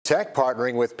Tech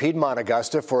partnering with Piedmont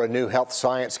Augusta for a new health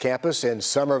science campus in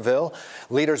Summerville.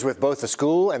 Leaders with both the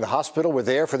school and the hospital were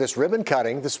there for this ribbon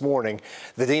cutting this morning.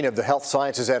 The dean of the health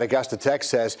sciences at Augusta Tech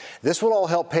says this will all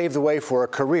help pave the way for a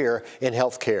career in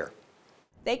health care.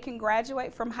 They can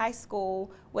graduate from high school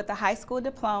with a high school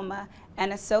diploma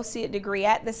and associate degree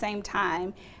at the same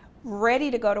time,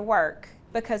 ready to go to work.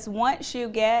 Because once you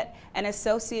get an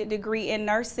associate degree in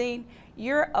nursing,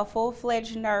 you're a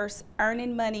full-fledged nurse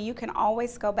earning money. You can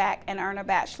always go back and earn a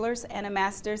bachelor's and a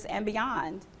master's and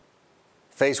beyond.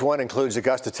 Phase 1 includes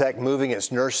Augusta Tech moving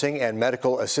its nursing and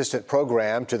medical assistant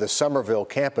program to the Summerville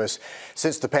campus.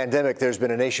 Since the pandemic, there's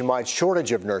been a nationwide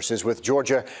shortage of nurses, with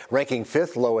Georgia ranking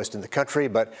 5th lowest in the country,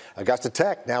 but Augusta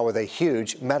Tech now with a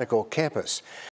huge medical campus.